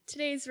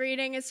Today's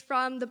reading is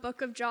from the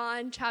book of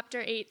John, chapter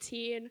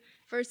 18,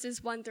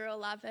 verses 1 through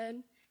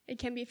 11. It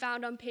can be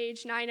found on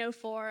page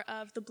 904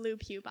 of the Blue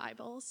Pew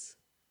Bibles.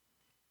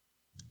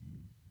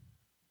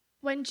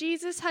 When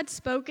Jesus had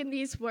spoken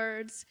these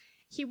words,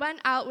 he went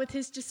out with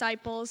his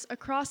disciples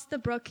across the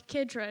brook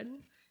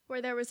Kidron,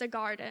 where there was a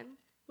garden,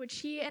 which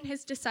he and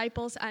his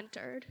disciples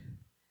entered.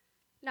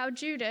 Now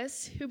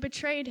Judas, who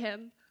betrayed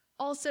him,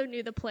 also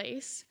knew the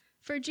place,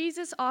 for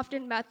Jesus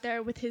often met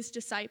there with his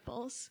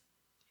disciples.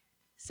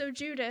 So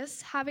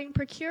Judas, having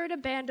procured a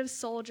band of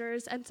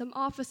soldiers and some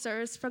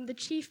officers from the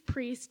chief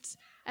priests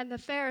and the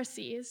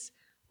Pharisees,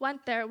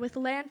 went there with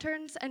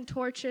lanterns and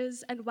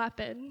torches and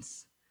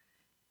weapons.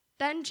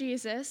 Then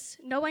Jesus,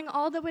 knowing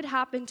all that would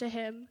happen to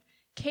him,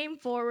 came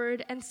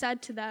forward and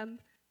said to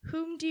them,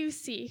 "Whom do you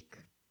seek?"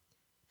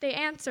 They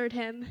answered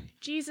him,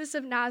 "Jesus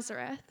of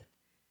Nazareth."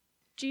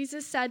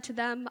 Jesus said to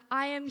them,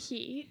 "I am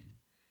he."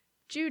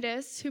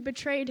 Judas, who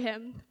betrayed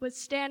him, was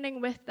standing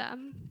with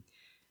them.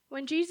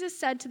 When Jesus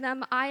said to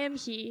them, "I am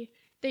he,"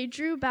 they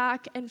drew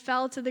back and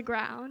fell to the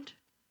ground.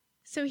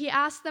 So he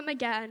asked them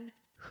again,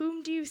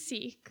 "Whom do you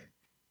seek?"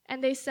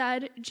 And they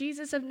said,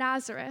 "Jesus of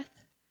Nazareth."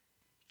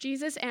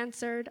 Jesus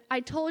answered,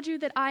 "I told you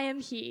that I am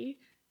he.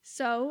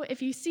 So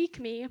if you seek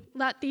me,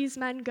 let these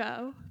men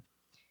go."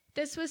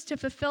 This was to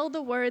fulfill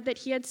the word that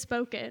he had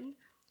spoken,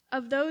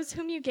 "Of those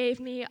whom you gave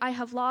me, I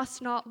have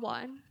lost not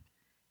one."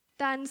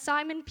 Then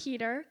Simon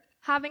Peter,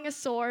 having a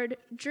sword,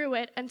 drew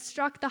it and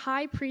struck the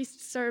high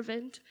priest's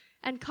servant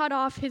and cut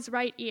off his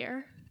right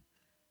ear.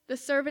 The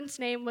servant's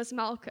name was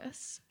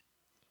Malchus.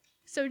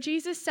 So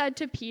Jesus said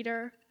to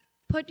Peter,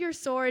 "Put your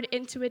sword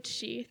into its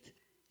sheath.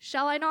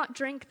 Shall I not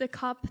drink the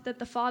cup that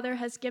the Father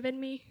has given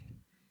me?"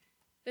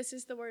 This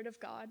is the word of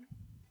God.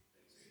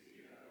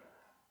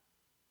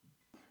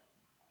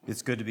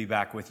 It's good to be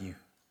back with you.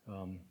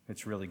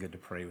 It's really good to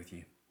pray with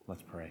you.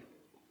 Let's pray.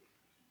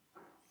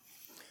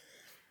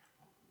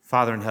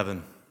 Father in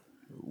heaven,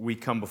 we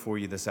come before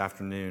you this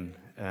afternoon,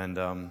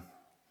 and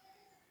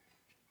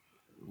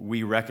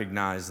we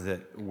recognize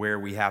that where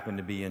we happen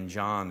to be in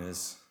John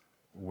is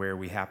where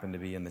we happen to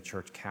be in the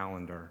church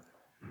calendar.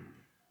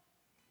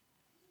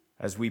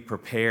 As we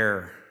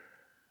prepare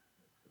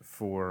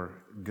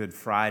for Good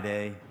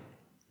Friday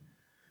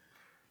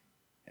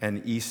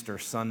and Easter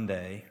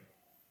Sunday,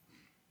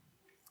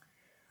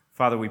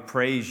 Father, we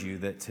praise you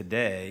that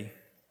today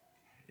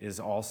is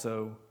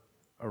also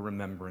a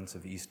remembrance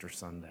of Easter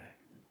Sunday.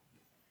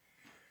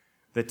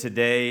 That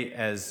today,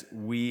 as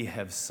we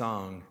have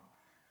sung,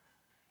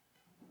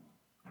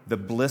 the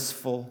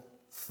blissful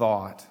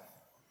thought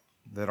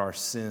that our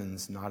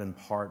sins, not in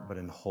part but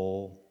in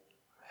whole,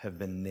 have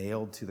been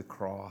nailed to the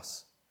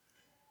cross,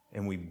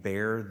 and we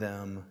bear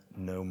them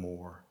no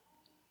more.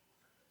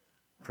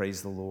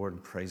 Praise the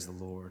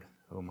Lord,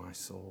 O my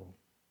soul.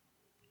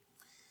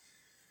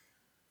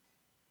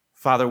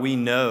 Father, we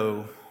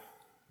know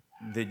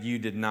that you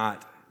did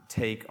not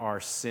take our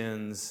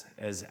sins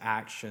as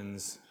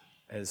actions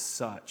as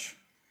such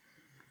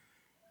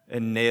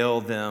and nail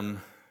them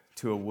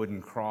to a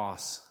wooden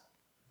cross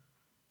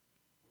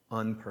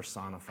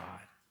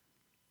unpersonified.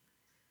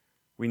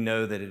 We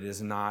know that it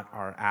is not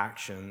our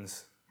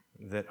actions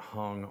that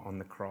hung on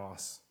the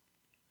cross,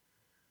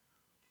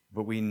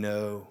 but we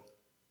know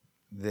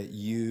that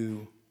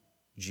you,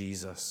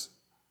 Jesus,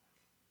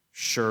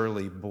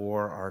 surely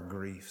bore our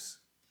griefs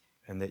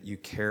and that you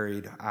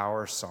carried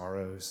our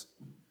sorrows,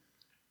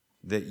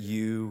 that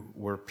you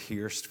were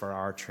pierced for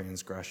our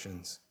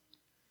transgressions,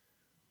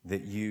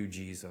 that you,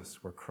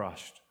 Jesus, were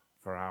crushed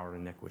for our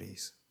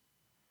iniquities.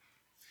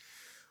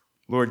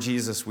 Lord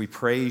Jesus, we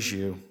praise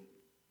you.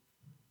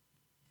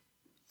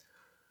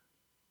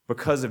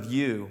 Because of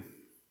you,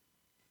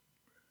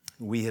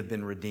 we have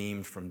been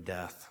redeemed from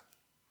death.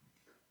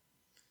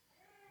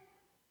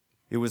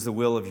 It was the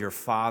will of your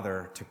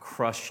Father to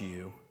crush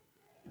you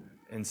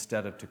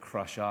instead of to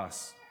crush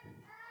us.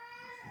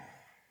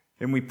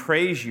 And we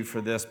praise you for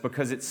this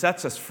because it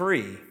sets us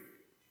free.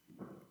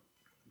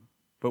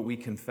 But we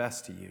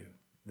confess to you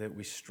that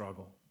we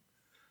struggle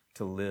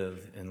to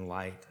live in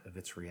light of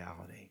its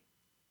reality.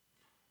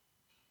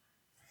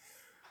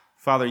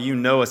 Father, you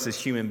know us as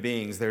human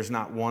beings. There's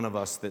not one of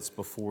us that's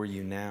before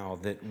you now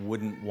that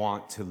wouldn't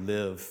want to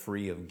live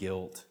free of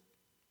guilt.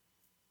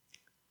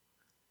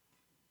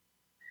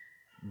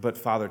 But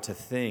Father, to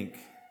think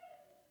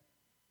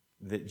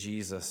that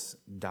Jesus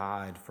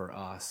died for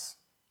us,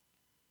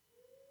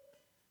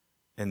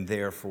 and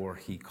therefore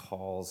he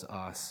calls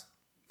us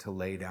to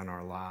lay down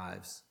our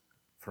lives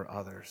for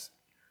others,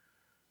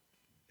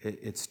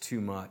 it's too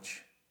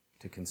much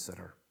to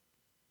consider.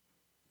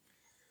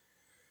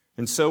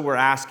 And so we're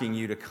asking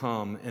you to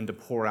come and to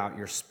pour out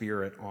your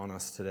Spirit on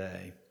us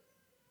today.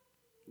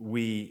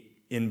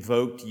 We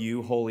invoked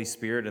you, Holy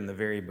Spirit, in the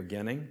very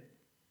beginning.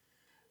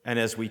 And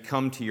as we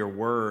come to your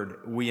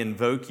word, we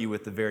invoke you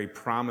with the very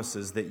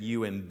promises that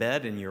you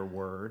embed in your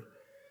word,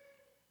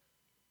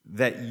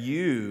 that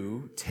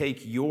you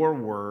take your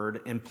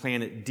word and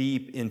plant it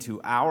deep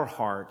into our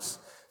hearts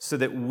so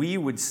that we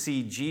would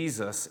see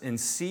Jesus, and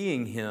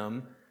seeing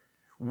him,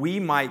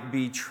 we might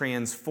be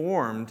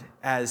transformed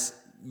as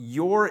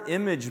your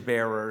image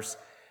bearers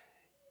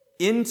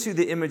into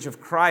the image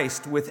of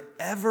Christ with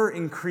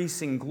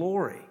ever-increasing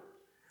glory,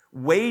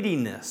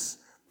 weightiness,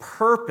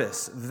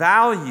 purpose,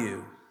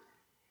 value,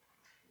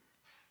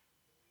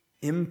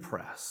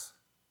 impress.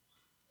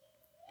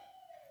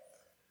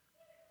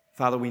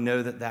 Father, we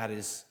know that that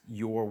is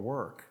your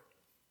work.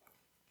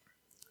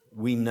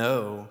 We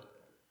know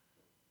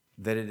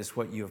that it is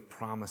what you have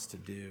promised to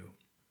do.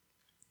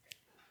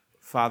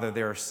 Father,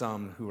 there are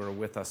some who are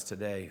with us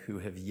today who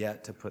have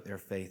yet to put their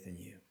faith in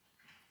you.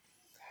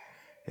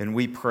 And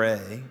we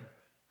pray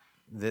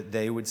that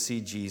they would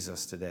see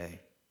Jesus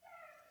today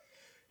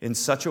in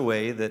such a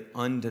way that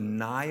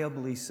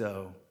undeniably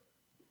so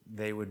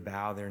they would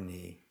bow their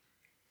knee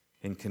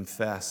and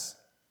confess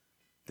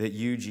that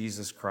you,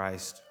 Jesus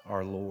Christ,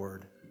 are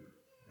Lord,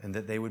 and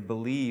that they would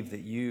believe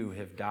that you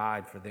have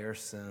died for their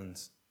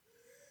sins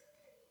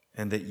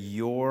and that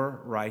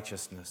your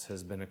righteousness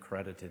has been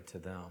accredited to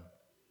them.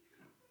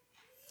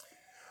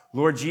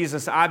 Lord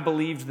Jesus, I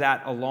believed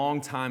that a long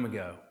time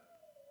ago.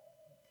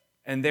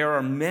 And there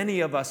are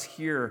many of us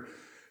here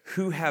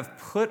who have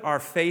put our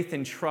faith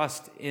and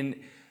trust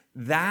in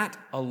that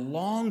a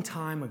long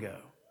time ago,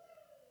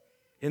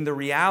 in the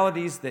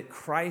realities that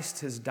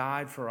Christ has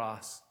died for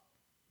us.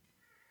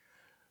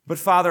 But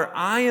Father,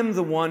 I am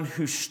the one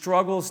who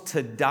struggles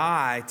to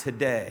die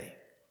today.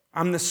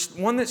 I'm the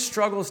one that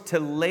struggles to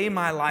lay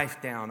my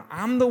life down.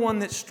 I'm the one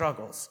that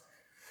struggles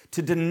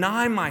to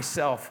deny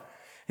myself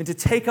and to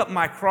take up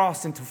my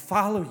cross and to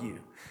follow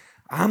you.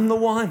 I'm the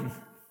one.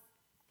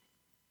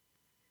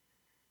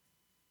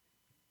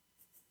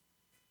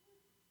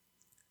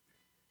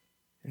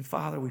 And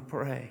Father, we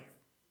pray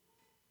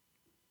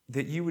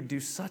that you would do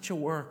such a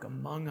work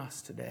among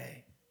us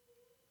today,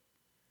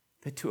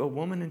 that to a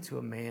woman and to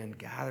a man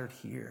gathered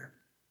here,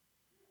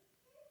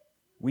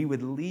 we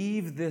would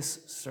leave this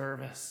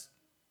service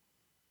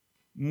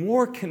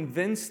more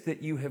convinced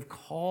that you have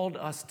called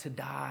us to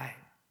die,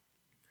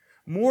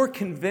 more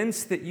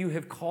convinced that you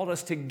have called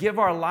us to give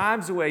our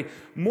lives away,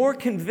 more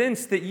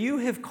convinced that you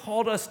have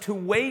called us to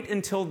wait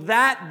until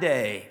that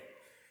day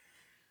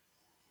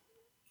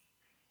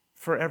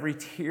for every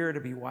tear to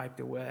be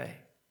wiped away,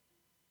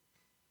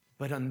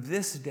 but on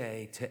this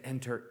day to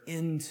enter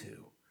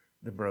into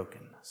the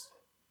brokenness.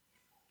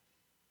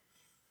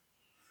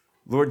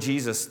 Lord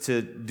Jesus,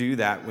 to do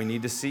that, we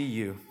need to see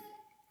you.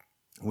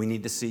 We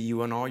need to see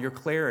you in all your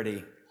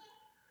clarity.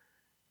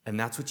 And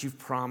that's what you've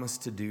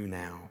promised to do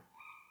now.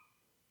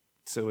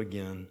 So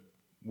again,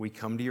 we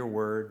come to your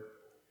word.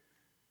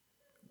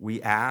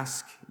 We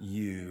ask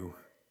you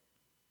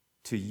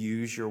to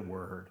use your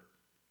word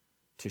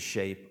to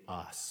shape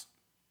us,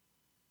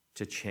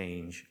 to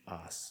change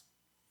us.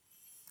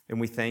 And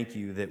we thank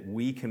you that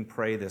we can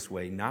pray this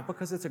way, not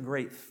because it's a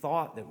great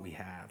thought that we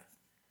have,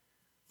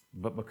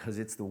 but because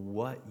it's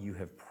what you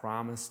have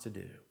promised to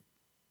do.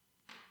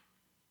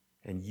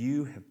 And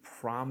you have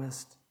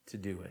promised to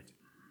do it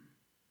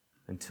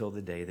until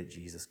the day that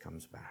Jesus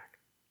comes back.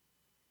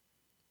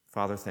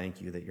 Father,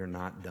 thank you that you're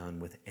not done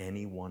with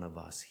any one of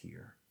us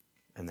here,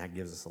 and that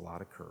gives us a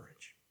lot of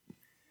courage.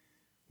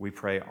 We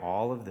pray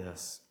all of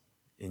this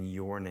in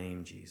your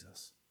name,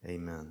 Jesus.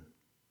 Amen.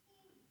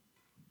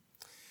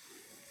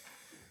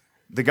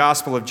 The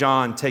Gospel of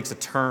John takes a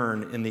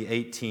turn in the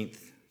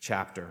 18th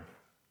chapter.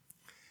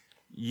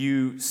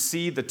 You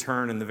see the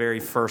turn in the very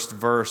first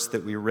verse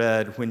that we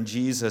read when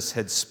Jesus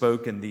had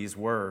spoken these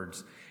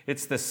words.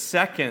 It's the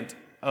second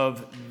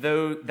of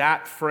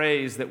that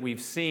phrase that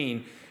we've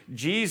seen.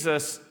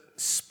 Jesus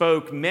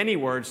spoke many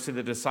words to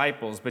the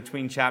disciples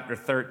between chapter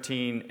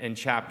 13 and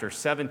chapter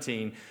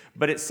 17.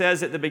 But it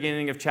says at the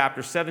beginning of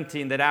chapter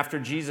 17 that after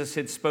Jesus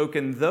had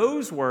spoken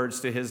those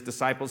words to his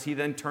disciples, he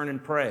then turned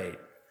and prayed.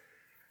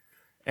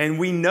 And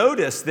we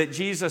notice that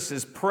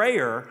Jesus'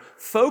 prayer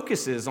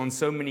focuses on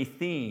so many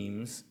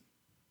themes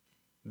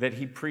that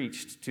he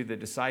preached to the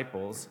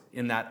disciples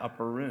in that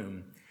upper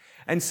room.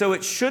 And so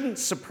it shouldn't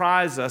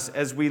surprise us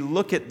as we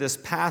look at this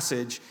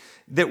passage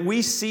that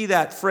we see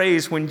that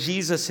phrase when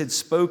Jesus had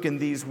spoken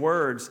these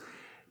words,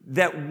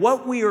 that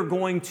what we are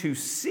going to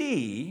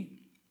see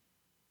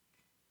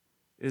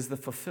is the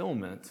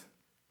fulfillment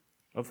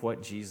of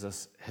what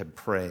Jesus had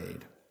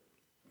prayed.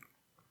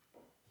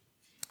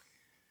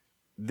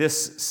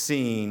 This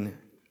scene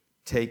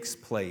takes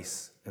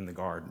place in the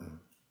garden.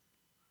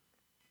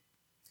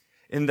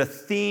 And the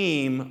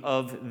theme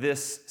of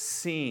this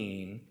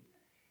scene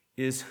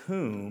is,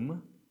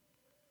 whom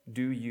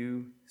do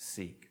you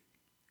seek?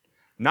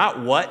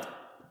 Not what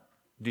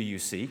do you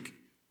seek?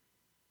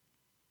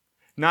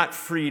 Not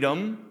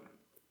freedom,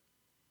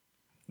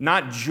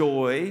 not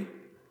joy,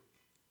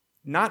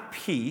 not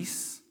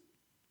peace,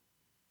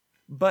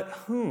 but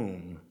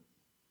whom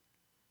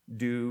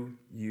do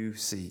you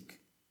seek?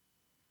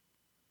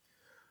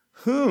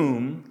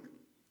 Whom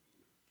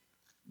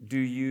do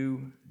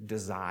you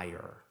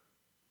desire?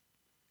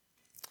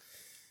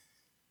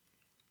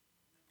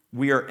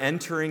 We are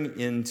entering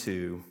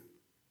into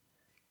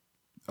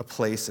a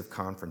place of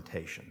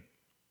confrontation.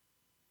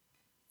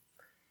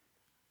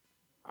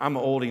 I'm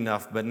old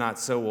enough, but not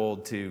so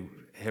old to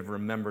have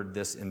remembered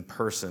this in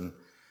person.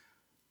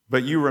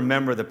 But you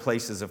remember the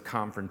places of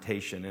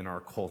confrontation in our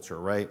culture,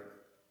 right?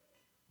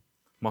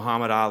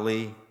 Muhammad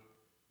Ali,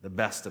 the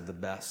best of the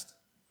best.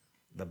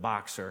 The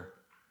boxer,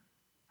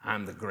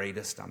 I'm the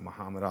greatest, I'm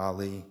Muhammad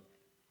Ali.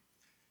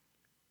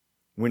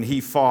 When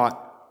he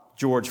fought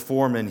George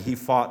Foreman, he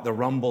fought the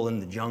rumble in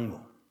the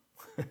jungle.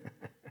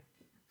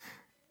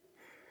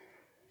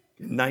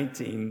 In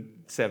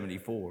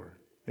 1974.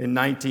 In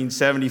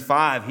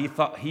 1975,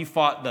 he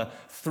fought the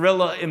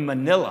Thrilla in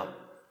Manila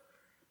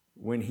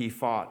when he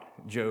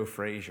fought Joe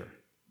Frazier,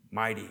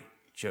 mighty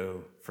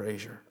Joe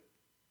Frazier.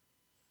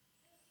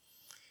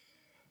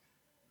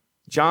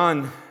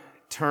 John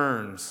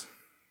turns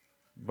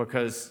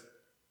because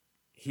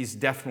he's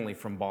definitely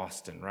from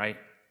Boston, right?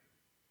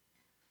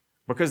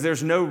 Because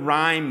there's no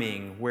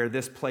rhyming where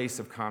this place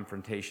of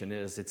confrontation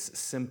is. It's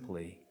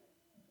simply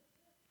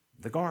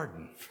the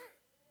garden.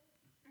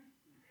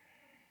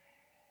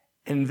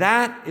 And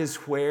that is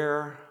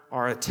where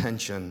our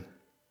attention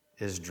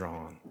is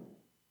drawn.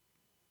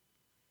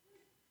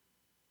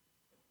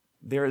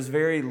 There is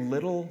very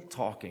little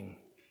talking,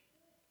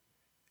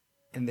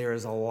 and there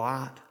is a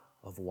lot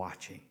of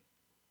watching.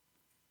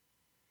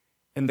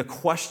 And the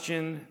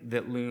question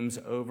that looms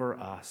over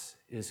us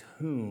is,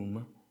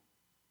 whom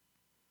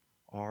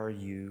are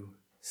you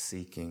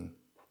seeking?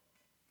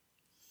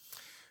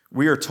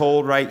 We are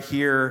told right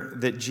here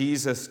that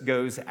Jesus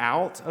goes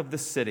out of the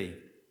city.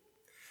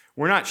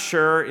 We're not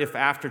sure if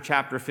after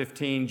chapter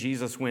 15,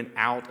 Jesus went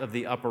out of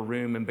the upper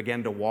room and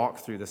began to walk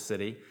through the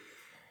city.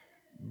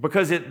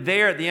 Because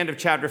there at the end of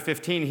chapter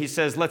 15, he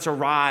says, let's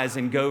arise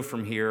and go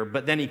from here.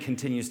 But then he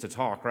continues to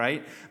talk,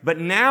 right? But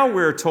now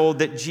we're told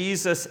that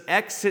Jesus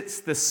exits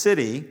the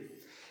city,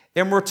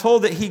 and we're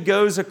told that he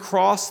goes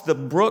across the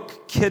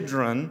brook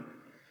Kidron,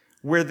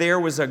 where there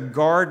was a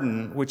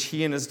garden which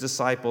he and his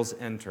disciples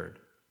entered.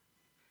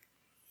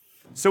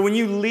 So when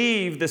you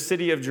leave the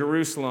city of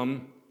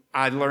Jerusalem,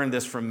 I learned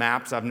this from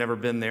maps. I've never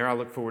been there. I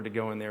look forward to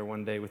going there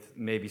one day with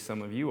maybe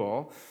some of you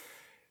all.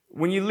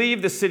 When you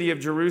leave the city of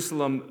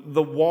Jerusalem,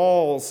 the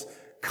walls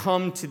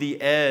come to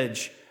the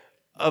edge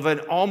of an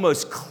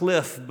almost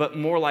cliff, but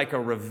more like a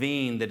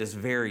ravine that is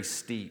very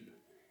steep.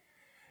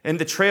 And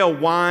the trail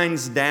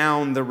winds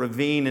down the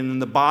ravine, and in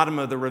the bottom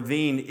of the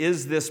ravine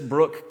is this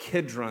brook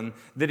Kidron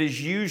that is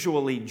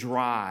usually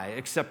dry,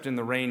 except in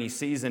the rainy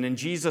season. And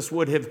Jesus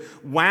would have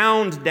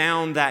wound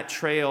down that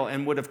trail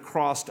and would have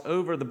crossed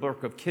over the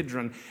brook of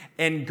Kidron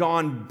and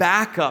gone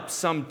back up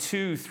some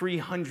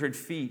 200-300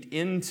 feet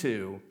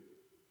into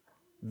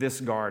this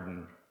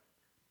garden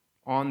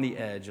on the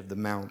edge of the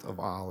Mount of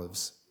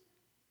Olives.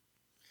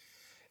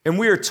 And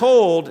we are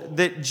told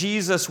that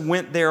Jesus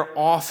went there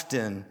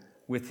often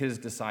with his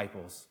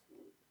disciples.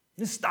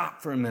 Just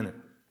stop for a minute.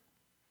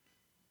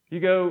 You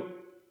go,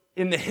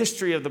 in the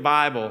history of the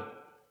Bible,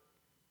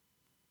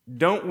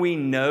 don't we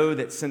know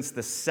that since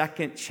the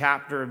third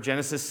chapter of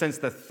Genesis,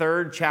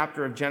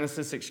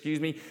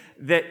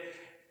 that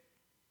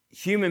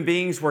human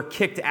beings were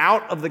kicked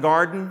out of the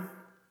garden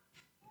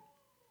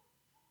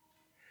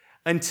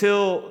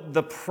until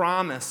the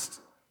promised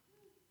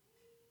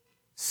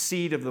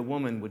seed of the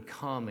woman would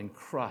come and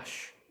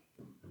crush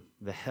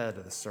the head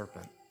of the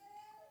serpent?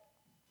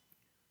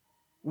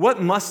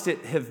 What must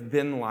it have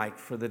been like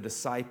for the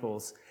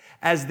disciples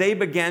as they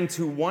began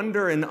to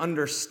wonder and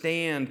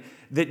understand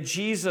that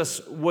Jesus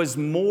was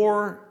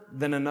more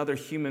than another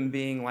human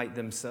being like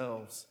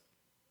themselves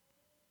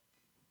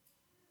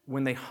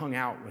when they hung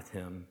out with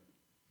him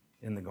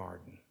in the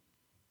garden?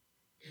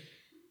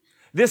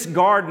 This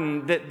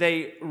garden that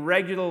they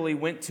regularly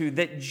went to,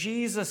 that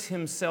Jesus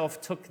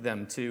himself took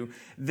them to,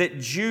 that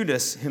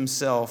Judas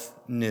himself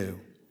knew.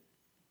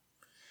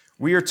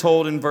 We are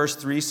told in verse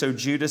 3, so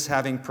Judas,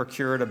 having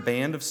procured a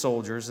band of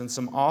soldiers and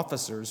some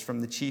officers from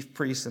the chief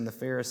priests and the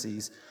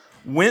Pharisees,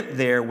 went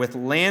there with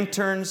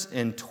lanterns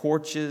and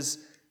torches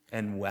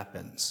and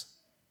weapons.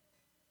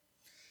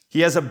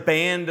 He has a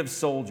band of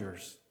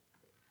soldiers.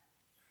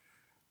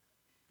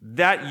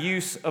 That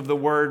use of the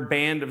word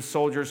band of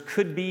soldiers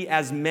could be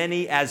as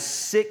many as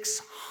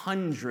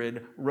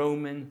 600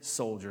 Roman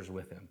soldiers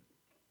with him.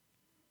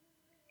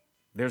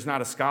 There's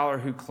not a scholar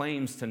who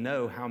claims to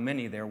know how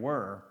many there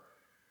were,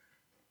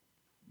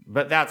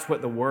 but that's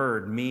what the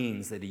word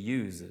means that he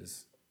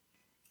uses.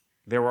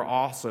 There were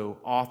also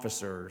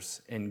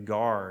officers and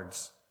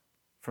guards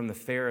from the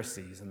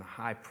Pharisees and the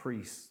high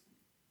priests.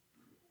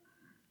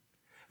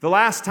 The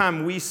last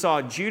time we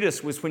saw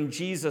Judas was when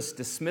Jesus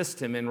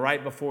dismissed him, and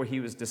right before he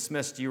was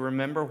dismissed, do you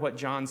remember what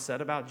John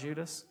said about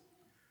Judas?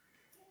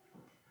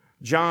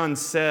 John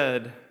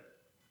said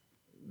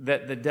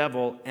that the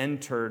devil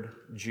entered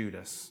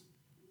Judas.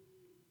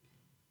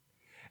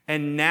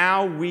 And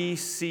now we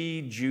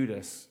see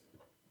Judas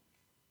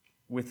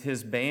with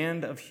his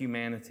band of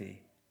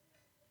humanity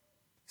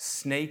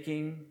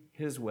snaking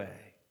his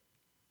way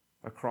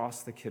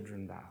across the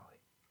Kidron Valley,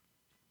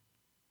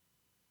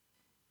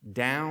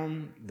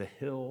 down the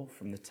hill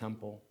from the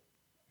temple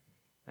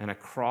and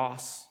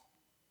across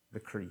the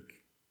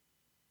creek,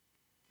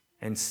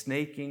 and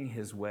snaking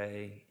his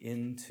way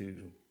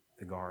into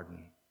the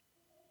garden.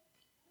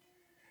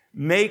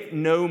 Make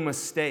no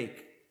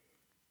mistake,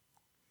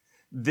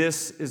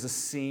 this is a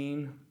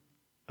scene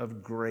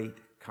of great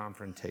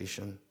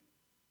confrontation.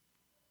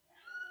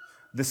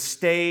 The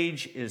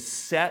stage is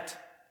set.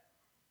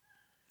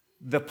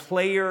 The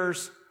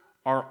players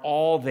are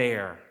all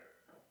there.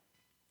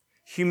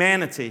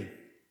 Humanity,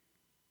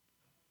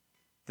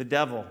 the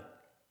devil,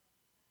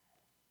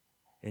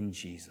 and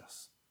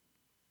Jesus.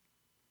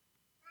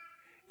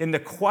 And the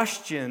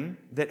question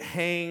that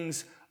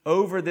hangs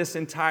over this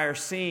entire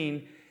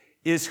scene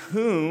is,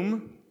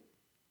 whom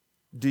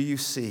do you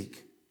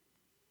seek?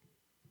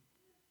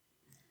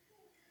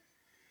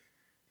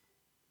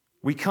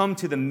 We come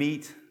to the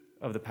meat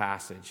of the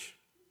passage,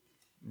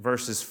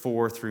 verses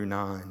 4 through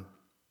 9.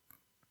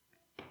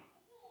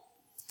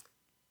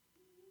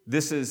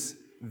 This is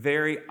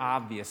very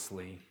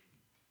obviously,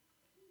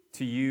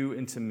 to you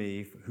and to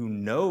me who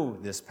know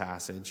this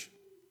passage,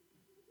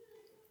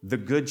 the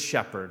Good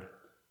Shepherd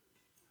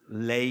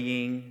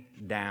laying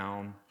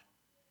down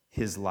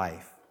his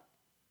life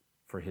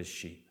for his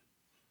sheep.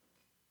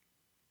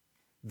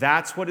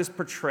 That's what is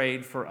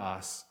portrayed for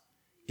us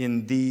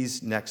in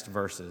these next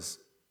verses.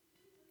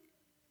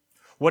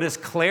 What is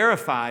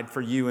clarified for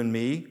you and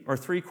me are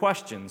three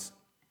questions.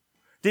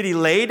 Did he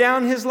lay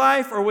down his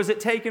life, or was it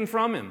taken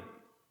from him?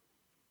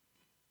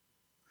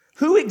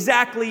 Who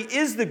exactly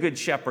is the Good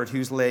Shepherd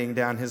who's laying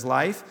down his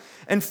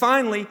life? And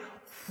finally,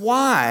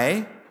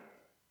 why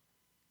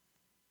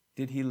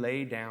did he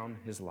lay down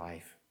his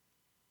life?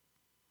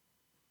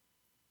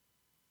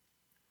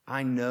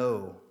 I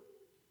know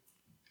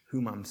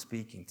whom I'm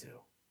speaking to.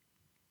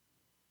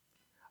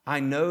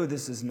 I know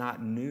this is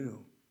not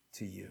new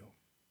to you.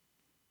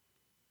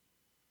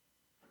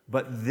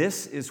 But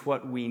this is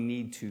what we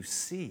need to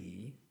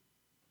see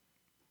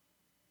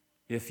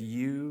if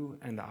you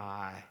and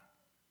I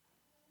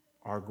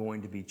are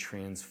going to be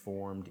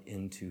transformed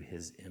into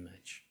his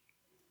image.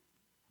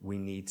 We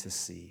need to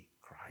see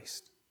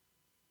Christ.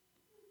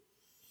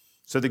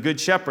 So the Good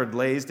Shepherd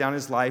lays down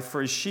his life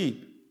for his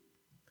sheep.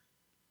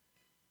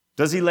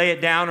 Does he lay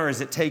it down, or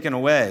is it taken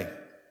away?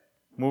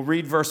 We'll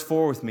read verse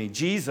 4 with me.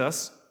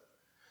 Jesus,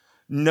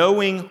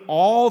 knowing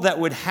all that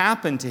would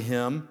happen to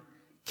him,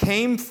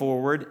 came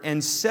forward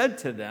and said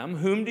to them,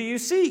 "Whom do you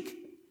seek?"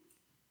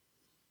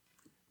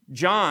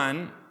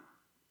 John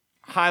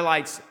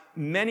highlights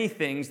many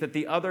things that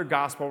the other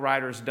gospel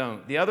writers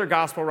don't. The other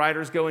gospel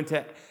writers go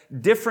into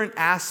different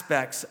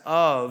aspects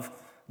of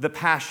the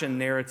passion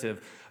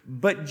narrative,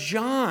 but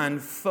John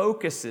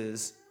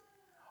focuses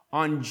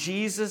on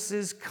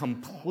Jesus'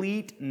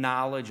 complete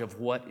knowledge of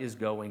what is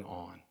going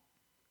on.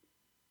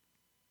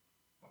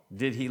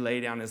 Did he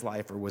lay down his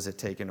life, or was it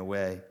taken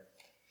away?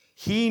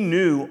 He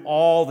knew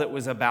all that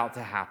was about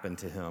to happen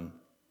to him.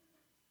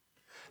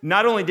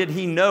 Not only did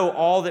he know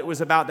all that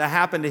was about to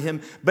happen to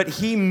him, but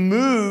he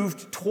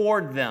moved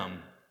toward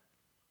them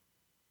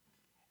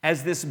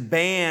as this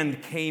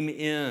band came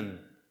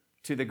in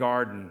to the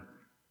garden.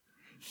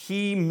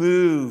 He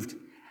moved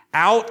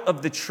out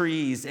of the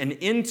trees and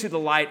into the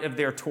light of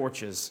their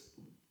torches.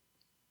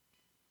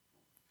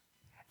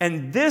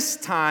 And this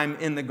time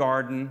in the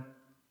garden,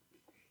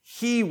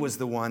 he was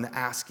the one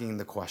asking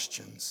the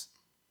questions.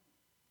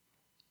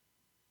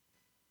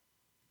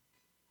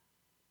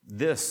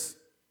 This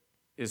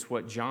is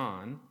what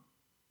John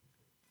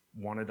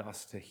wanted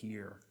us to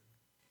hear.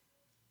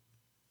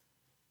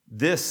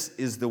 This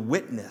is the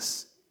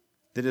witness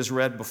that is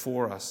read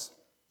before us.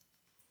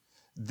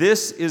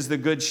 This is the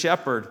Good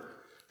Shepherd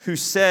who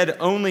said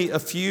only a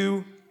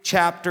few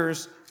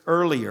chapters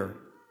earlier,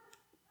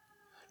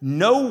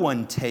 "No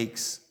one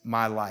takes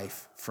my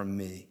life from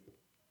me,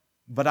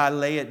 but I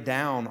lay it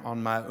down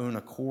on my own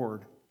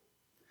accord.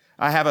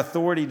 I have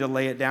authority to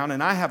lay it down,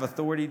 and I have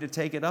authority to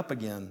take it up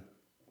again.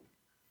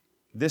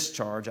 This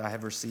charge I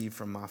have received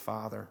from my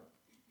Father."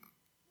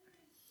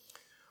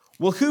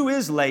 Well, who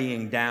is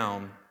laying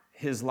down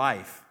his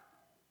life?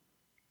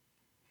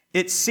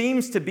 It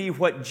seems to be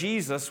what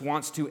Jesus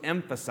wants to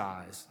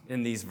emphasize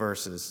in these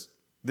verses,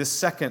 this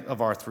second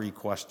of our three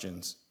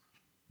questions.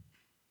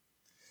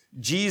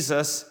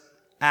 Jesus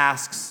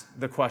asks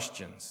the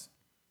questions.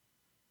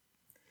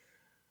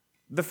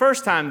 The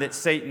first time that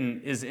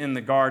Satan is in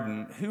the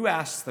garden, who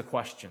asks the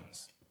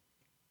questions?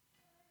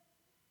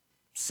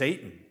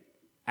 Satan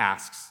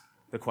asks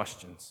the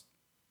questions.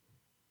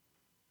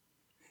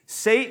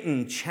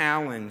 Satan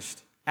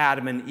challenged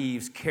Adam and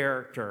Eve's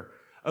character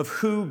of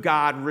who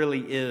God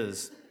really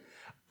is,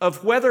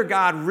 of whether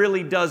God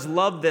really does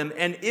love them,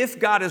 and if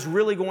God is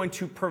really going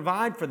to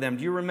provide for them.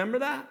 Do you remember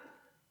that?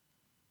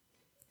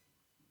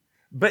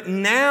 But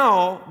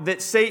now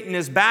that Satan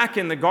is back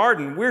in the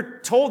garden, we're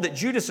told that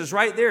Judas is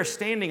right there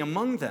standing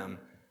among them.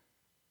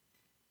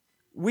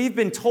 We've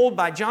been told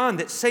by John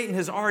that Satan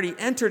has already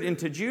entered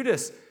into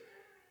Judas.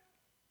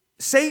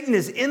 Satan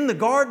is in the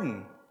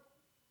garden.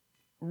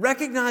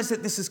 Recognize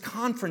that this is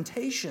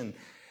confrontation.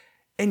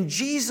 And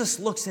Jesus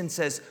looks and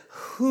says,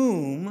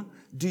 "Whom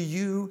do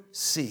you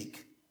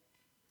seek?"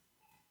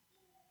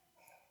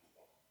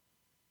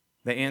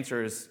 The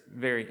answer is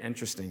very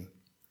interesting.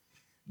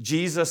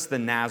 Jesus the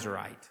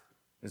Nazarite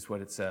is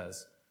what it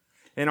says.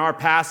 In our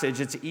passage,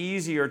 it's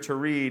easier to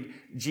read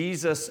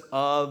Jesus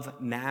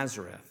of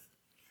Nazareth.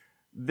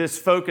 This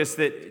focus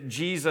that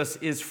Jesus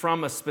is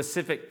from a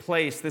specific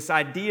place, this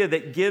idea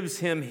that gives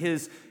him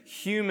his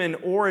human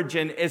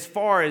origin as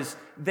far as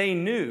they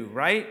knew,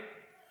 right?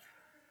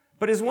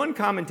 But as one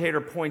commentator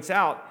points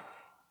out,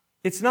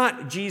 it's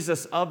not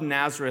Jesus of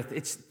Nazareth,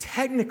 it's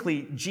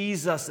technically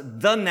Jesus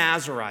the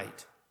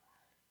Nazarite.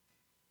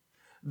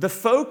 The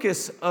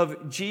focus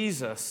of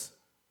Jesus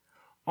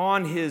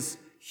on his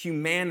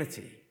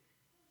humanity,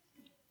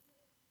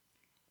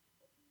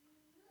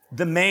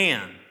 the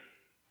man,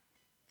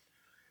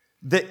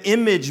 the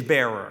image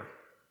bearer.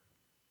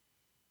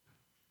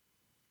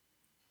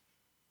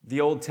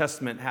 The Old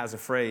Testament has a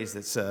phrase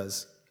that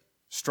says,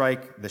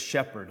 "Strike the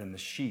shepherd and the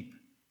sheep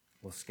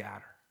will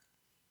scatter."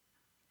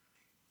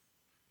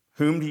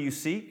 Whom do you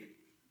seek?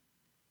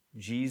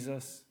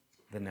 Jesus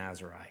the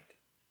Nazarite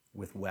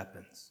with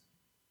weapons.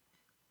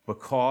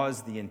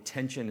 Because the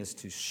intention is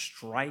to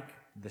strike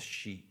the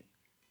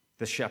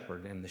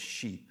shepherd, and the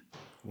sheep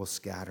will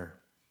scatter.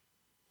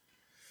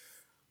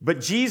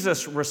 But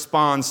Jesus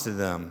responds to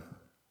them.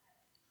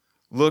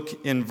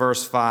 Look in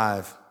verse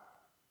 5.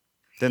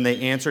 Then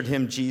they answered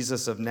him,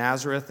 Jesus of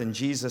Nazareth, and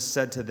Jesus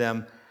said to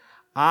them,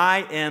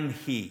 I am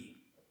he.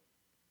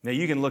 Now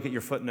you can look at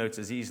your footnotes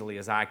as easily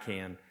as I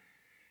can.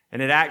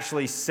 And it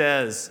actually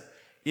says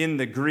in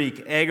the Greek,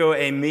 ego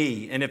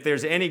eimi. And if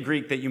there's any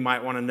Greek that you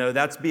might want to know,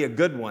 that's be a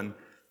good one.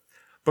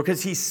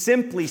 Because he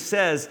simply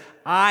says,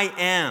 I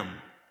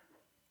am.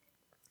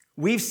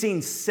 We've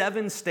seen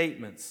 7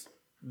 statements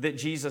that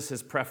Jesus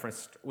has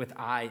prefaced with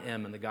I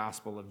am in the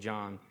Gospel of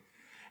John.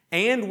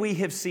 And we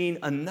have seen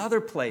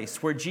another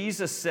place where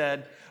Jesus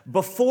said,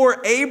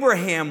 before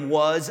Abraham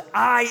was,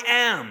 I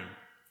am.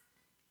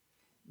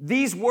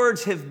 These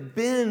words have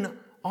been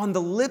on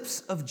the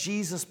lips of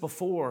Jesus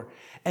before,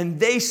 and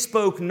they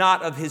spoke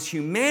not of his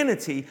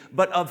humanity,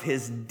 but of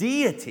his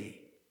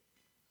deity.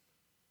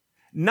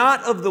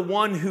 Not of the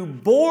one who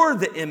bore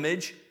the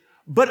image,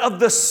 but of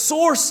the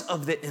source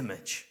of the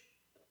image.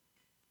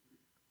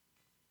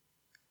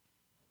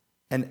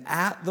 And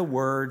at the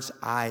words,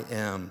 I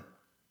am,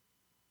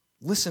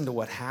 listen to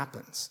what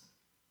happens.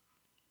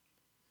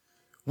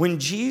 When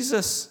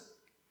Jesus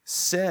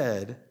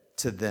said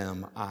to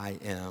them, I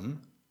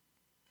am,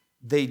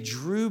 they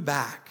drew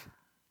back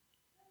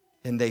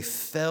and they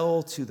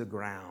fell to the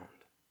ground.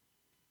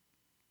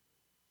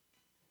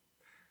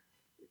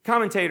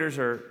 Commentators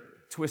are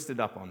twisted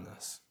up on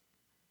this.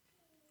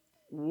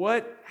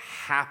 What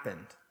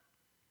happened?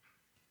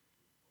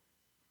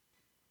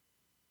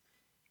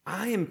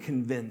 I am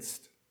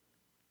convinced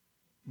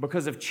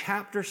because of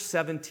chapter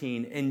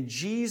 17 and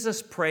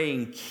Jesus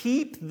praying,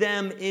 keep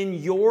them in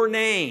your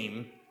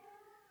name,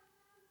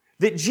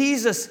 that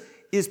Jesus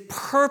is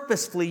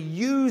purposefully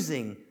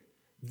using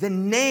the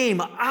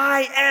name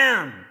I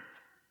am.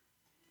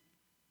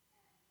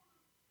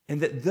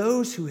 And that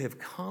those who have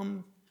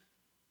come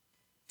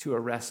to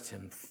arrest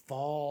him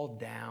fall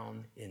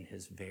down in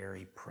his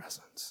very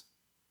presence.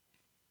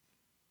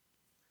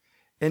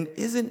 And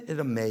isn't it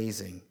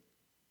amazing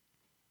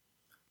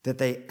that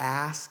they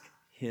ask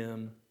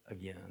him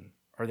again,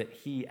 or that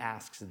he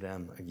asks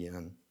them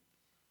again?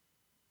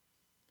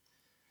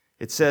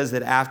 It says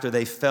that after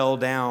they fell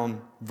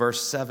down,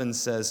 verse 7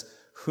 says,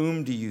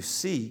 whom do you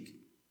seek?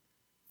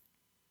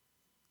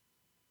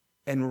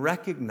 And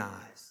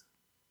recognize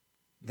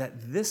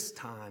that this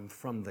time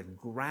from the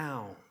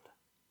ground,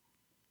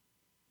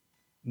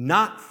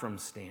 not from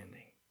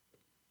standing,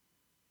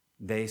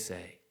 they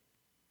say,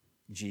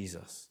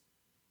 Jesus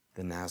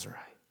the Nazarite.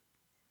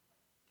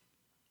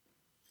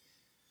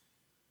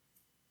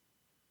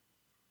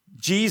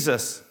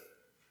 Jesus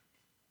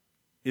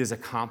is a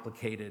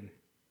complicated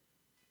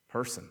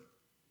person.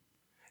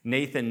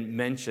 Nathan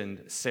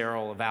mentioned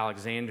Cyril of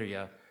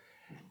Alexandria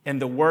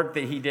and the work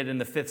that he did in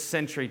the 5th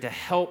century to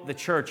help the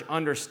church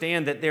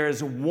understand that there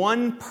is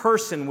one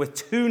person with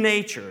 2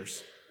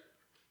 natures.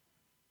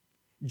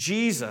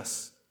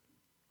 Jesus,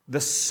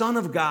 the Son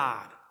of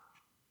God,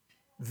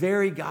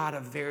 very God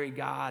of very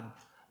God,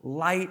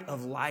 light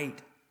of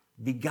light,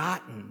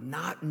 begotten,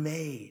 not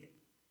made,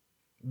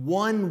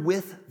 one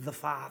with the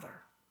Father.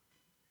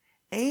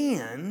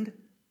 And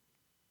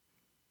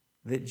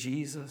that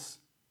Jesus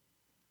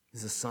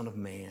is the Son of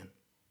Man,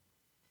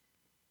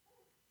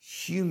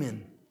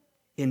 human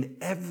in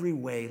every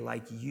way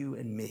like you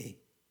and me,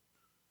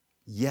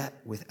 yet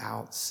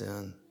without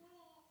sin.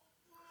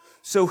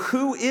 So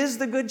who is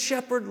the good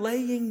shepherd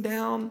laying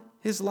down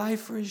his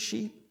life for his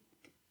sheep?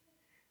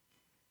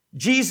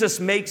 Jesus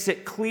makes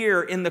it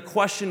clear in the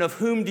question of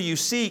whom do you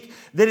seek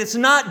that it's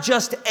not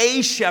just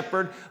a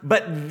shepherd,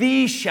 but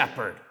the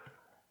shepherd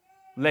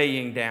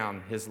laying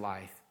down his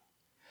life.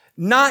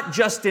 Not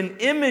just an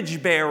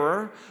image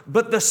bearer,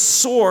 but the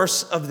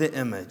source of the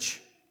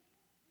image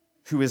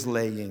who is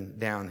laying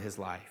down his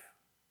life.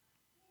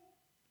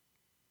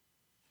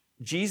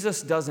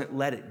 Jesus doesn't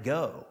let it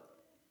go.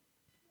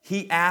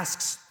 He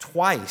asks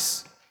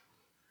twice.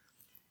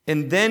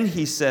 And then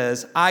he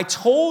says, I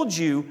told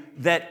you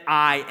that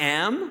I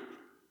am,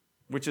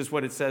 which is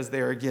what it says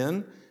there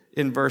again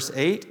in verse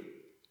 8.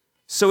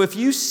 So if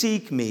you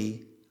seek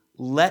me,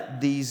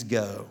 let these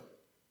go.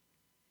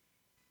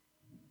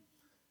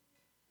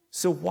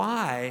 So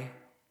why,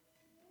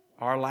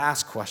 our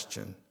last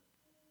question,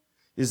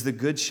 is the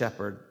Good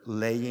Shepherd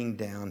laying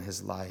down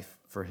his life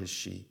for his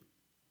sheep?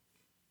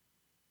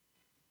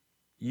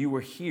 You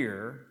were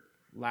here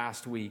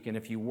last week, and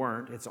if you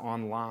weren't, it's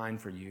online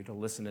for you to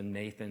listen to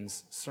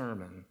Nathan's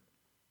sermon.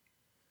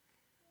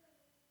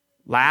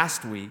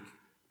 Last week,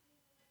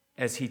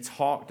 as he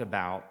talked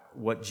about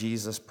what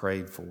Jesus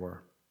prayed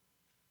for,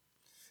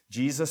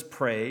 Jesus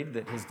prayed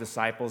that his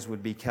disciples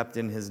would be kept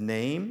in his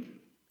name.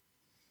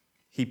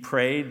 He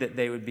prayed that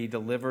they would be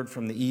delivered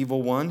from the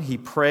evil one. He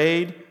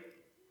prayed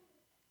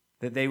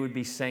that they would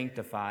be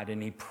sanctified,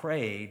 and he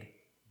prayed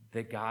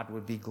that God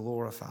would be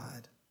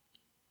glorified.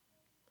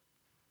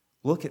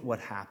 Look at what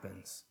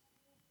happens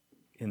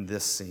in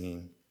this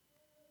scene.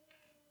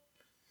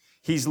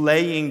 He's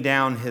laying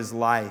down his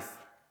life,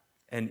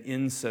 and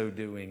in so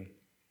doing,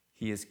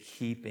 he is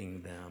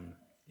keeping them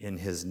in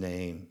his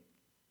name.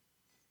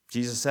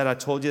 Jesus said, I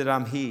told you that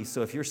I'm he,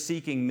 so if you're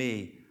seeking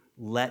me,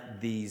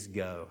 let these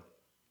go.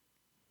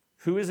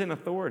 Who is in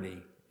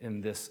authority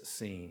in this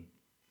scene?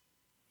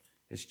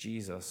 It's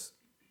Jesus.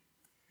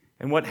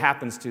 And what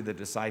happens to the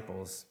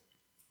disciples?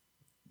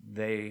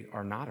 They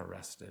are not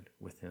arrested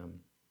with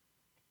him.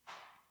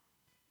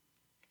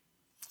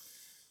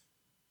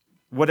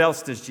 What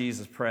else does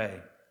Jesus pray?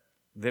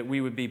 That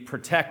we would be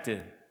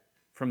protected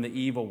from the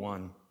evil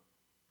one.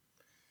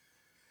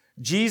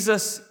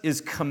 Jesus is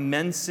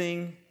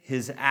commencing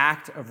his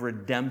act of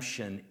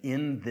redemption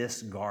in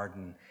this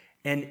garden,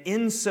 and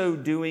in so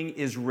doing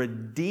is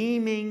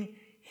redeeming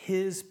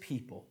his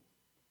people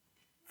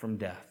from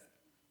death.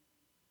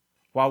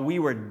 While we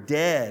were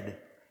dead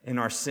in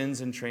our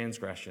sins and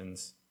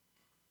transgressions,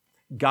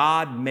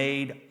 God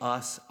made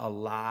us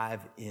alive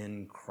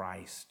in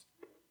Christ.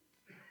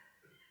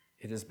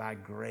 It is by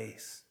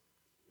grace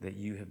that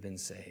you have been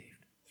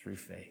saved through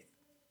faith.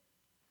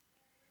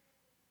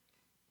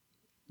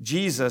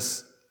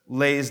 Jesus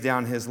lays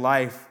down his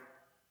life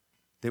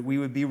that we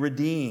would be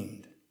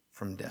redeemed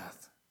from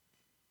death.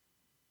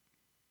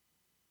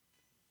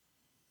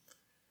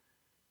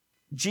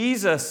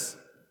 Jesus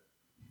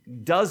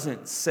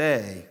doesn't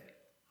say,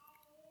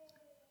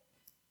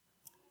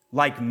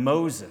 like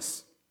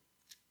Moses,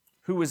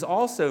 who was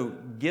also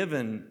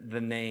given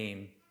the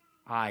name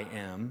I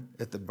am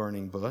at the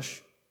burning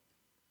bush,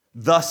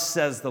 thus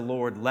says the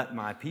Lord, let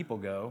my people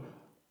go.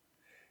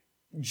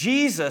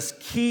 Jesus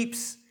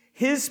keeps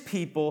his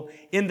people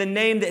in the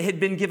name that had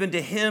been given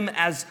to him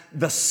as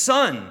the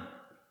Son,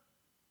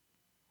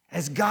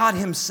 as God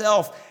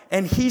himself.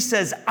 And he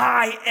says,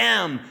 I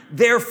am,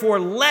 therefore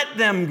let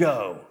them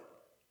go.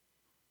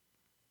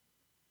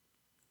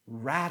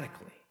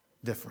 Radically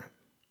different.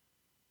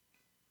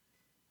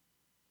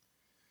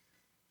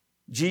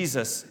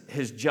 Jesus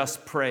has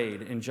just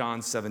prayed in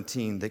John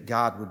 17 that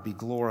God would be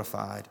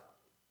glorified.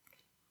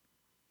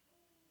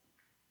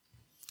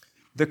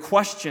 The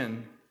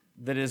question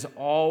that is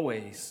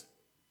always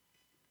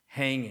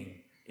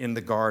hanging in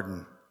the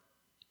garden,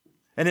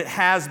 and it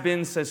has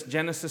been since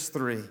Genesis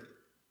 3,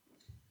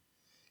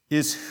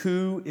 is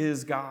who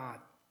is God?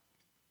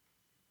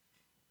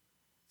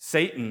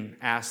 Satan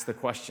asked the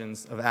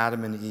questions of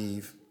Adam and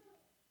Eve,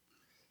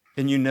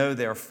 and you know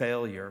their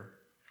failure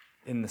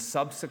in the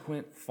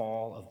subsequent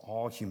fall of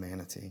all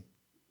humanity.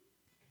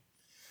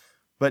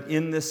 But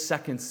in this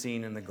second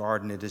scene in the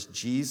garden, it is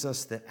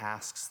Jesus that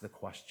asks the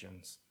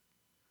questions,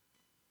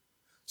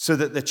 so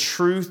that the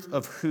truth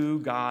of who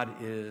God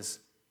is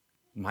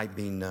might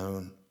be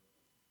known.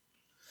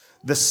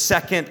 The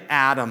second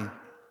Adam,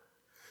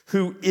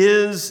 who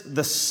is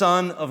the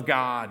Son of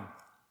God,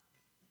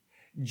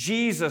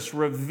 Jesus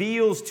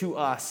reveals to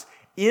us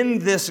in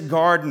this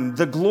garden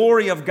the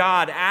glory of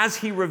God as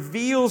he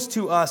reveals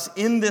to us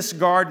in this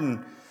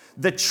garden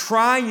the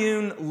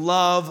triune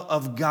love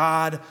of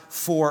God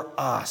for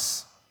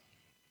us.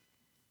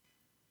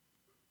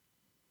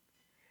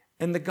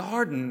 And the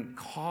garden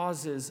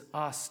causes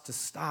us to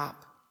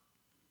stop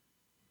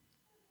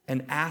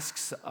and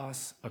asks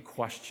us a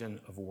question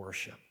of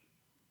worship.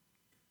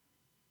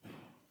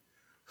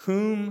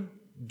 Whom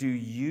do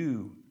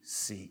you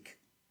seek?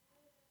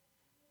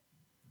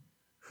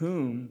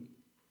 Whom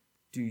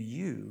do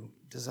you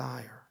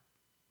desire?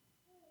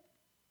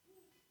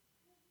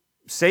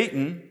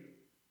 Satan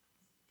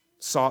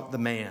sought the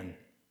man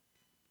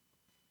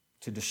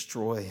to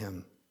destroy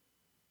him.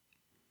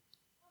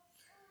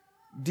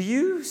 Do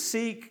you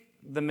seek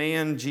the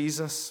man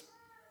Jesus?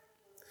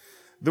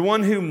 The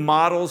one who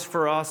models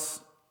for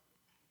us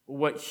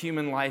what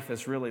human life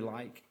is really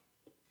like?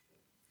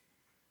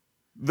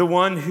 The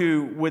one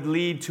who would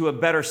lead to a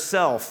better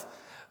self,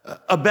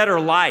 a better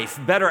life,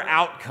 better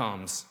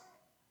outcomes?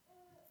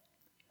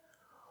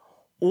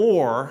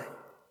 Or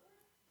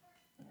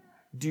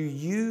do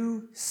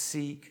you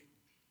seek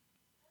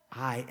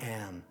I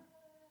am?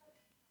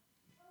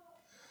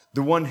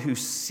 The one who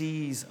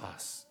sees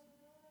us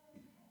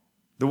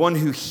the one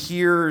who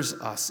hears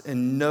us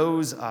and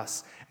knows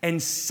us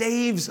and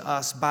saves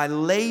us by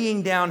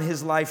laying down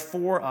his life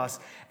for us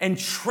and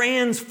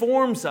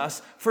transforms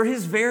us for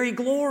his very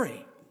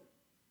glory.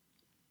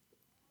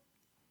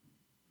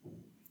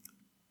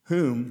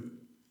 Whom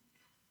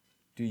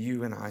do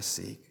you and I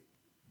seek?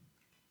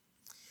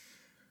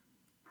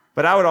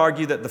 But I would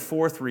argue that the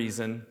fourth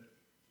reason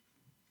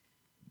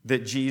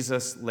that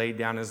Jesus laid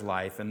down his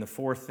life, and the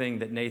fourth thing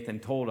that Nathan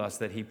told us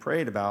that he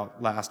prayed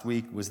about last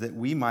week, was that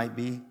we might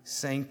be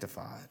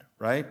sanctified,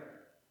 right?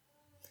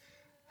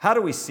 How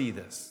do we see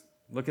this?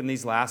 Look in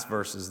these last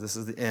verses. This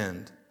is the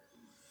end.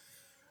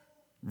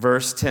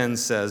 Verse 10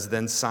 says,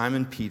 "Then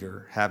Simon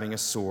Peter, having a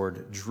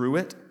sword, drew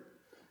it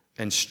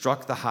and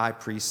struck the high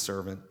priest's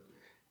servant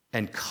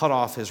and cut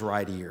off his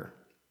right ear.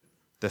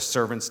 The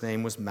servant's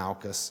name was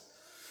Malchus.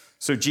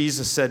 So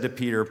Jesus said to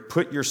Peter,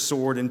 'Put your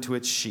sword into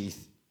its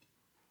sheath.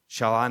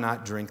 Shall I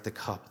not drink the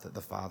cup that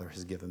the Father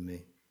has given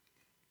me?'"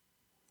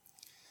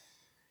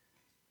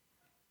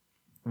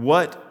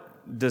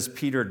 What does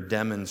Peter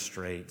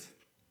demonstrate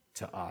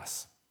to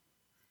us?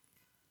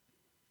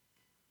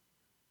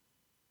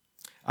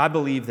 I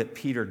believe that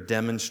Peter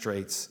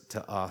demonstrates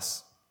to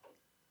us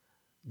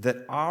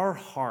that our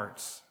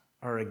hearts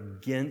are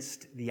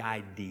against the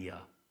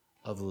idea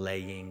of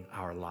laying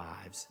our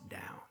lives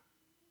down.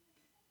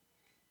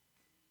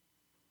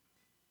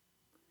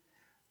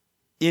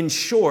 In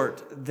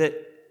short, that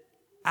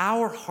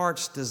our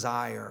heart's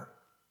desire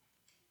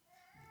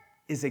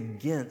is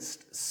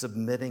against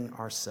submitting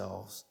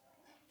ourselves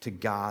to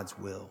God's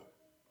will.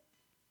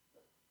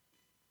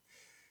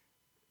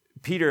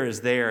 Peter is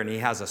there and he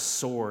has a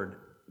sword.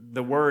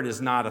 The word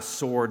is not a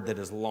sword that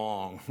is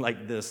long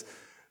like this.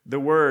 The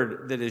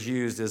word that is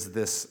used is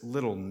this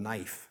little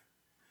knife.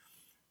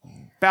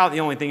 About the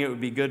only thing it would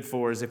be good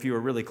for is if you were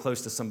really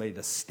close to somebody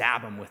to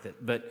stab them with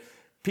it. But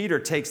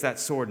Peter takes that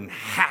sword and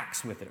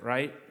hacks with it,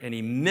 right? And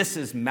he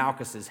misses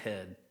Malchus's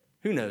head.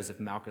 Who knows if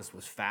Malchus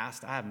was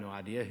fast? I have no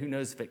idea. Who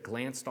knows if it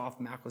glanced off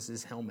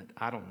Malchus's helmet?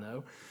 I don't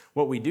know.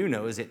 What we do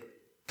know is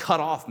it cut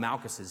off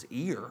Malchus's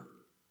ear.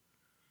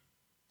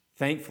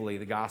 Thankfully,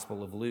 the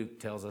Gospel of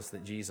Luke tells us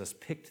that Jesus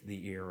picked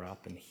the ear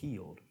up and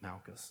healed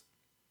Malchus.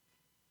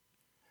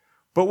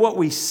 But what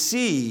we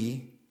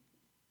see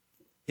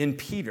in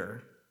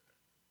Peter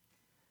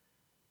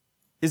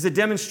is a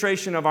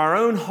demonstration of our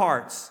own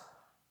hearts.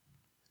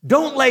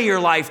 Don't lay your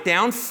life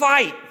down,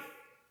 fight.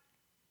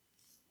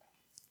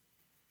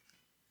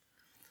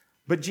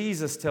 But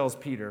Jesus tells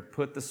Peter,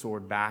 put the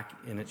sword back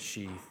in its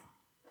sheath.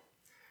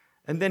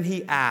 And then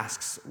he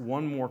asks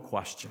one more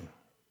question.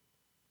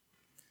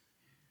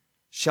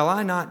 Shall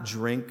I not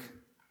drink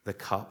the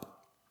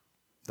cup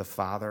the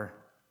Father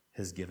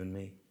has given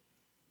me?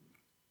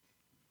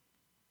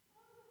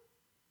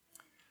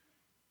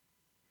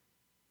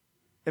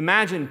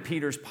 Imagine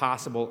Peter's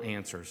possible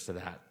answers to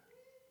that.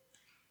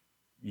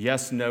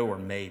 Yes, no, or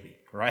maybe,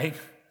 right?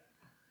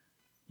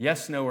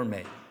 Yes, no, or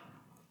maybe.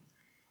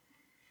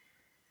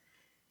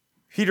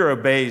 Peter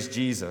obeys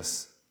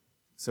Jesus,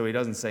 so he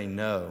doesn't say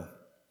no.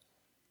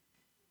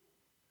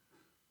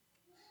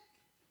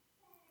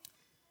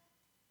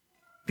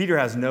 Peter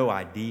has no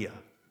idea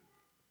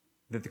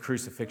that the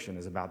crucifixion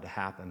is about to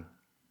happen.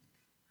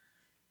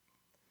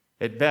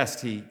 At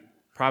best, he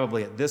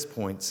probably at this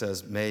point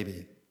says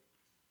maybe.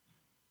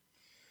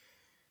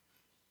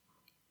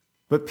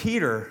 But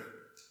Peter,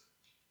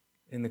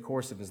 in the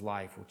course of his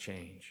life, will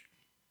change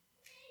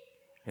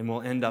and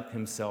will end up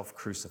himself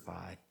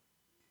crucified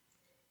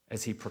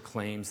as he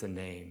proclaims the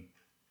name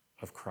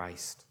of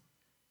Christ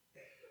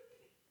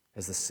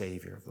as the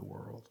Savior of the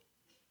world.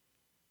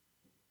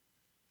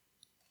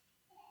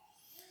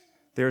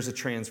 There's a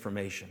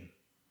transformation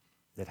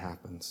that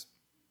happens.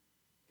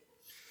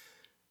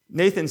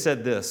 Nathan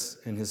said this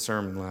in his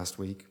sermon last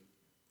week: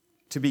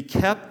 to be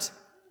kept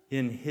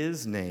in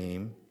his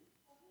name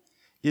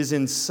is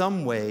in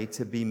some way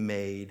to be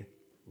made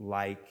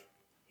like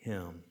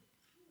him.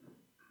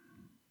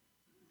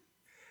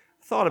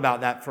 I thought about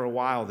that for a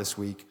while this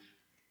week.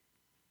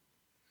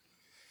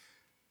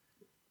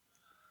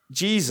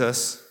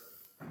 Jesus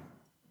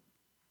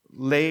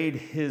laid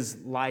his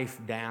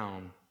life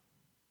down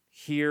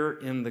here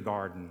in the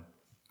garden.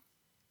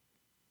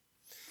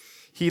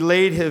 He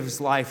laid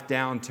his life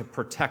down to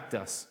protect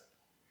us.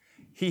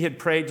 He had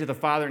prayed to the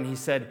Father and he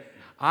said,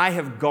 I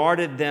have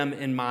guarded them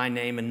in my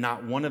name and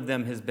not one of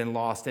them has been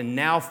lost. And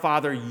now,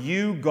 Father,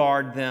 you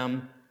guard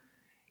them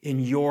in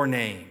your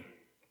name.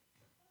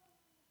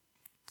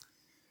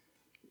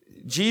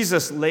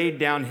 Jesus laid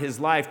down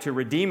his life to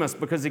redeem us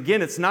because,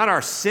 again, it's not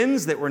our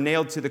sins that were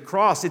nailed to the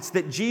cross. It's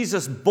that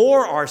Jesus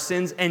bore our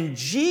sins, and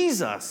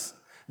Jesus,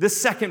 the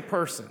second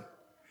person,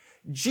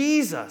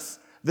 Jesus,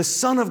 the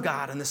Son of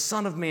God and the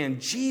Son of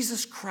Man,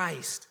 Jesus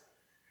Christ,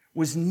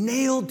 was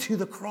nailed to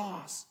the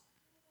cross.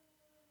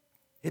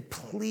 It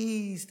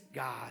pleased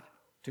God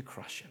to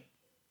crush him.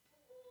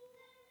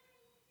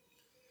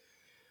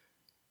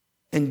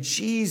 And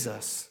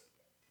Jesus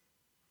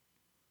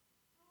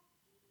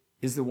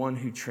is the one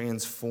who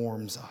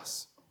transforms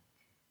us.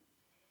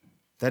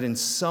 That in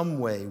some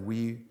way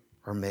we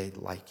are made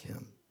like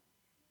him.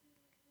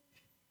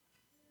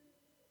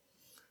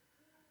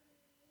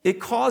 It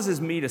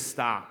causes me to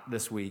stop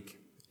this week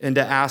and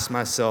to ask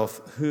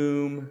myself,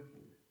 whom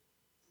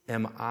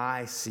am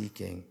I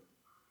seeking?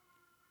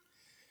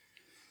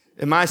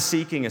 Am I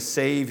seeking a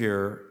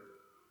Savior,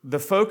 the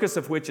focus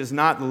of which is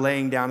not the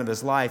laying down of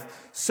his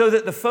life, so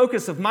that the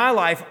focus of my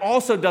life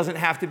also doesn't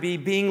have to be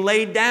being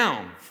laid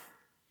down?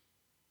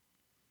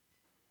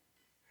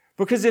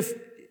 Because if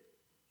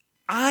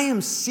I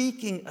am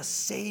seeking a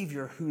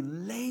Savior who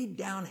laid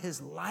down his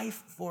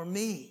life for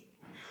me,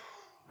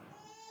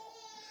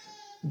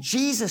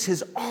 Jesus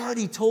has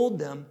already told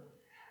them,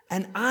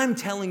 and I'm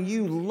telling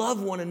you,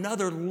 love one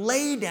another,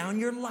 lay down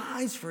your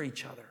lives for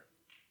each other.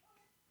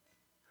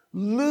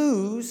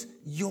 Lose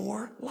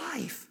your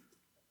life.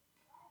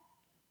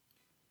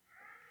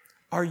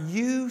 Are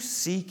you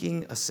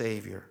seeking a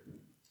Savior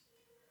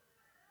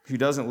who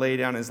doesn't lay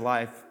down his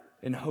life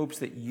in hopes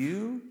that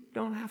you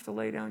don't have to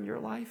lay down your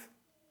life?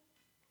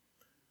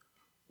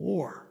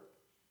 Or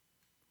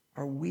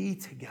are we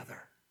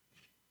together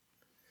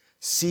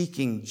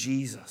seeking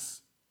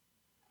Jesus,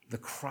 the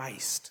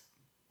Christ,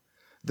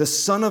 the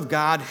Son of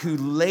God who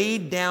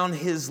laid down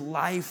his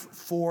life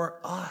for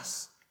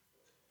us?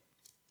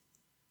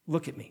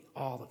 Look at me,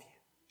 all of you.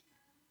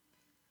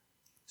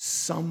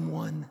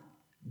 Someone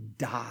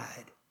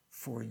died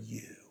for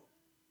you.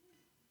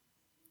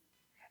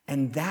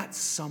 And that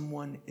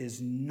someone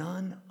is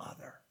none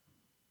other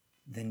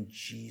than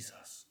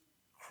Jesus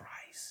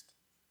Christ.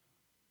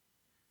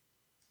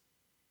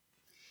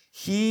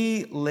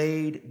 He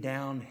laid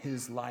down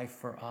his life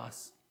for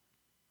us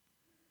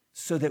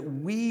so that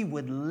we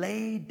would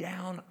lay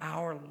down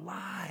our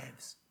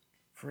lives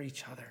for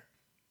each other.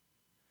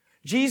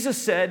 Jesus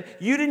said,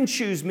 you didn't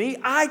choose me,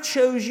 I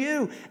chose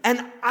you,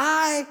 and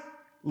I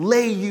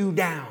lay you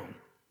down.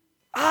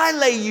 I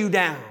lay you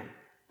down.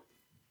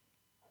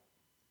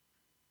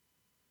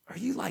 Are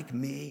you like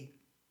me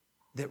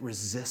that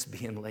resists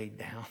being laid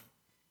down?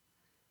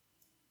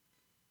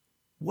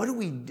 What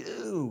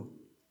do?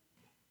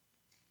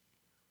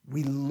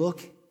 We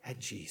look at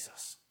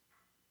Jesus,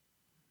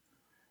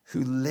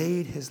 who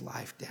laid his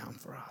life down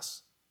for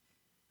us.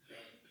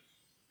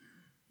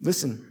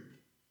 Listen,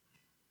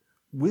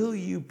 will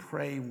you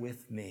pray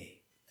with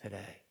me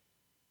today?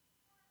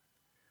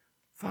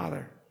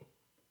 Father,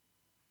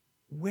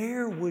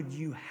 where would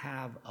you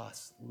have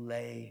us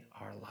lay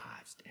our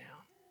lives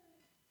down?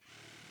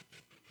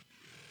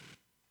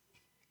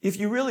 If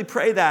you really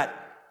pray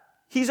that,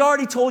 he's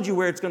already told you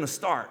where it's going to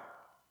start.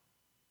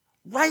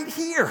 Right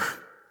here.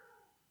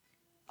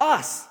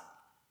 Us.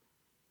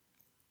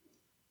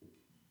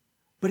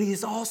 But he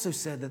has also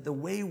said that the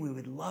way we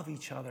would love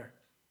each other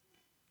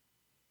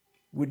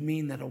would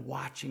mean that a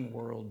watching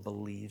world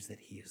believes that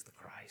he is the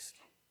Christ.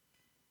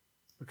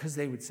 Because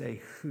they would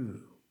say, who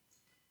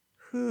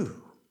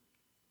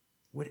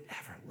would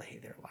ever lay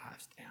their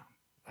lives down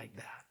like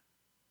that?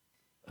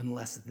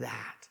 Unless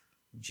that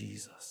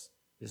Jesus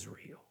is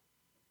real.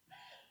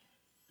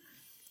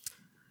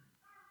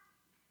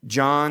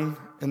 John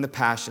and the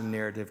Passion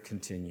narrative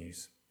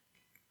continues.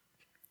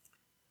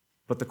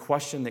 But the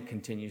question that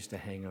continues to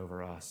hang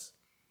over us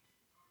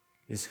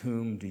is,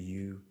 whom do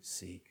you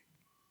seek?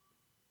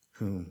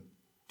 Whom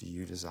do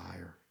you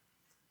desire?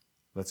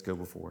 Let's go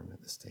before him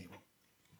at this table.